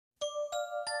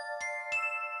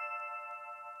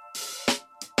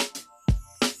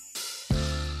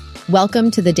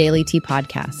Welcome to the Daily Tea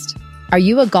Podcast. Are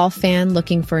you a golf fan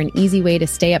looking for an easy way to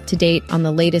stay up to date on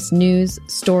the latest news,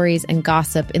 stories, and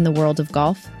gossip in the world of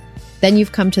golf? Then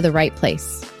you've come to the right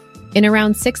place. In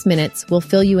around 6 minutes, we'll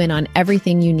fill you in on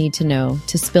everything you need to know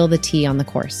to spill the tea on the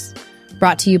course.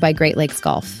 Brought to you by Great Lakes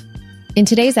Golf. In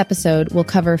today's episode, we'll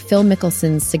cover Phil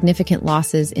Mickelson's significant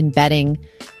losses in betting,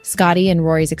 Scottie and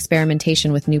Rory's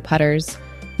experimentation with new putters,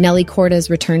 Nelly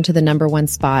Korda's return to the number one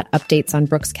spot, updates on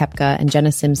Brooks Koepka and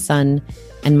Jena Sim's son,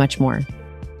 and much more.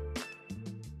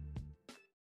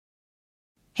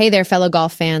 Hey there, fellow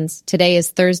golf fans. Today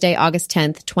is Thursday, August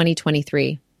 10th,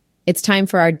 2023. It's time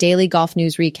for our daily golf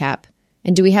news recap.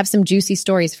 And do we have some juicy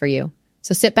stories for you?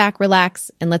 So sit back,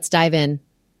 relax, and let's dive in.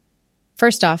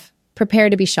 First off, prepare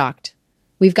to be shocked.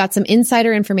 We've got some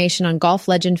insider information on golf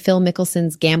legend Phil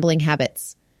Mickelson's gambling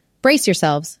habits. Brace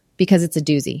yourselves, because it's a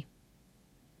doozy.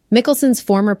 Mickelson's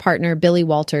former partner, Billy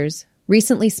Walters,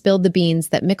 recently spilled the beans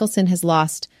that Mickelson has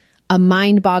lost a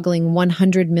mind-boggling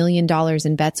 $100 million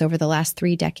in bets over the last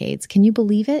 3 decades. Can you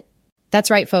believe it? That's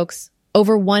right, folks.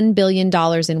 Over $1 billion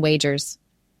in wagers.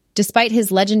 Despite his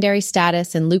legendary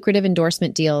status and lucrative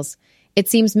endorsement deals, it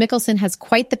seems Mickelson has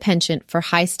quite the penchant for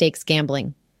high-stakes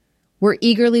gambling. We're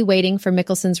eagerly waiting for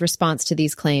Mickelson's response to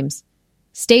these claims.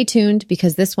 Stay tuned,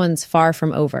 because this one's far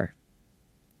from over.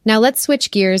 Now let's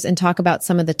switch gears and talk about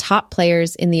some of the top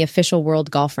players in the official World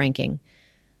Golf Ranking.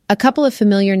 A couple of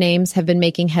familiar names have been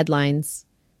making headlines.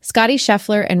 Scottie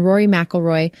Scheffler and Rory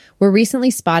McIlroy were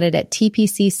recently spotted at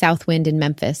TPC Southwind in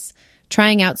Memphis,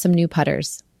 trying out some new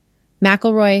putters.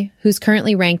 McIlroy, who's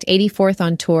currently ranked 84th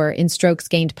on tour in strokes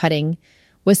gained putting,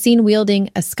 was seen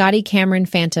wielding a Scottie Cameron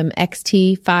Phantom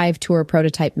XT5 Tour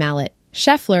prototype mallet.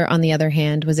 Scheffler, on the other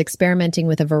hand, was experimenting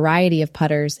with a variety of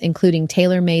putters, including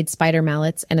tailor-made spider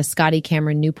mallets and a Scottie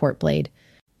Cameron Newport blade.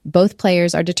 Both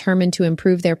players are determined to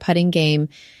improve their putting game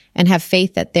and have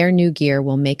faith that their new gear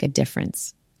will make a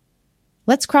difference.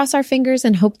 Let's cross our fingers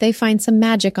and hope they find some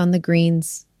magic on the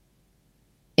greens.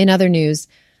 In other news,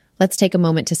 let's take a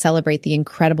moment to celebrate the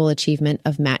incredible achievement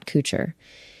of Matt Kuchar.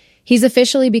 He's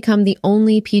officially become the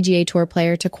only PGA Tour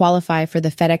player to qualify for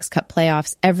the FedEx Cup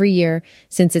Playoffs every year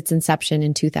since its inception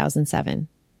in 2007.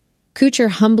 Kuchar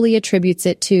humbly attributes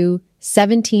it to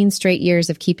 17 straight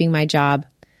years of keeping my job.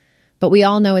 But we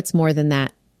all know it's more than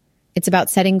that. It's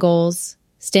about setting goals,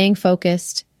 staying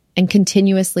focused, and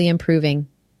continuously improving.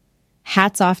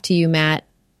 Hats off to you, Matt.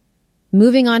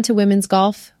 Moving on to women's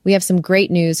golf, we have some great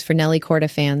news for Nelly Korda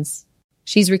fans.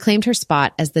 She's reclaimed her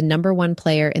spot as the number one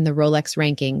player in the Rolex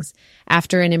Rankings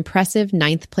after an impressive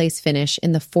 9th place finish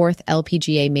in the 4th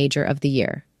LPGA Major of the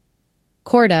year.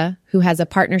 Korda, who has a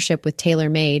partnership with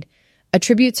TaylorMade,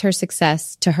 attributes her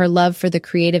success to her love for the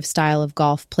creative style of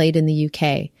golf played in the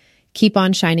UK. Keep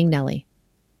on shining, Nelly.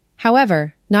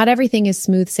 However, not everything is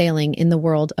smooth sailing in the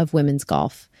world of women's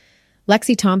golf.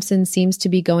 Lexi Thompson seems to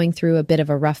be going through a bit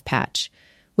of a rough patch.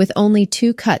 With only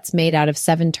 2 cuts made out of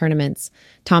 7 tournaments,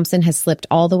 Thompson has slipped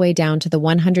all the way down to the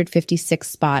 156th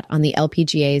spot on the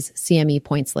LPGA's CME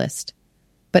points list.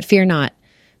 But fear not,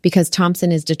 because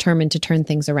Thompson is determined to turn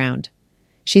things around.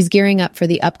 She's gearing up for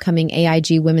the upcoming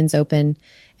AIG Women's Open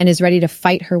and is ready to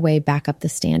fight her way back up the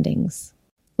standings.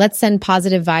 Let's send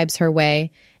positive vibes her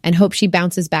way and hope she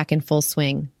bounces back in full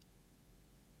swing.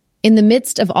 In the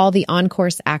midst of all the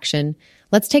on-course action,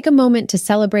 let's take a moment to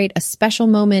celebrate a special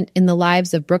moment in the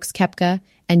lives of Brooks Koepka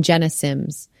and Jena Sim.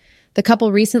 The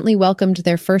couple recently welcomed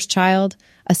their first child,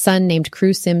 a son named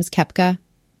Crew Sims Koepka.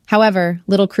 However,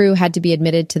 little Crew had to be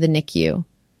admitted to the NICU.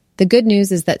 The good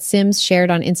news is that Sims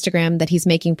shared on Instagram that he's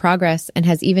making progress and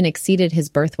has even exceeded his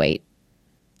birth weight.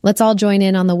 Let's all join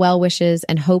in on the well wishes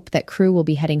and hope that Crew will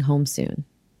be heading home soon.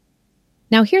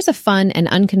 Now here's a fun and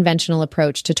unconventional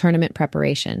approach to tournament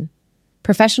preparation.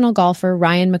 Professional golfer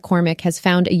Ryan McCormick has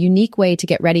found a unique way to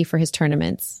get ready for his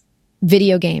tournaments.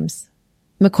 Video games.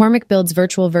 McCormick builds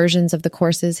virtual versions of the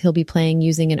courses he'll be playing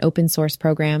using an open source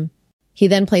program. He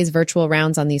then plays virtual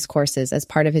rounds on these courses as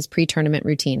part of his pre-tournament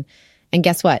routine. And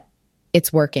guess what?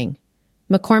 It's working.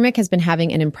 McCormick has been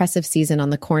having an impressive season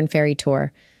on the Korn Ferry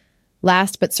Tour.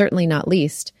 Last but certainly not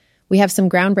least, we have some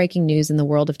groundbreaking news in the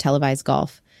world of televised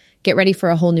golf. Get ready for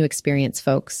a whole new experience,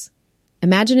 folks.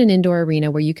 Imagine an indoor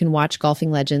arena where you can watch golfing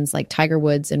legends like Tiger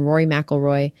Woods and Rory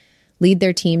McIlroy lead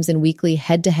their teams in weekly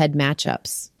head-to-head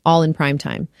matchups, all in prime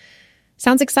time.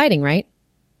 Sounds exciting, right?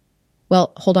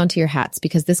 Well, hold on to your hats,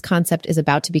 because this concept is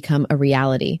about to become a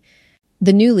reality.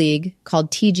 The new league, called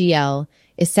TGL,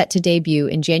 is set to debut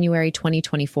in January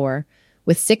 2024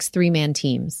 with 6 3-man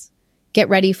teams. Get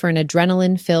ready for an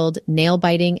adrenaline-filled,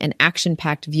 nail-biting, and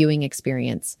action-packed viewing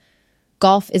experience.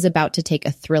 Golf is about to take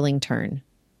a thrilling turn.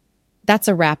 That's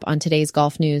a wrap on today's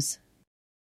golf news.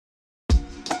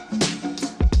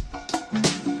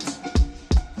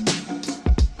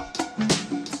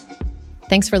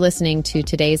 Thanks for listening to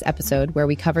today's episode where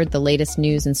we covered the latest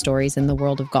news and stories in the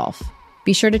world of golf.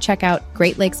 Be sure to check out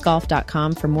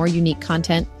GreatLakesGolf.com for more unique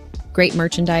content, great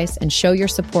merchandise, and show your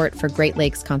support for Great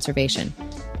Lakes conservation.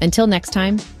 Until next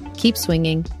time, keep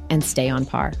swinging and stay on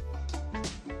par.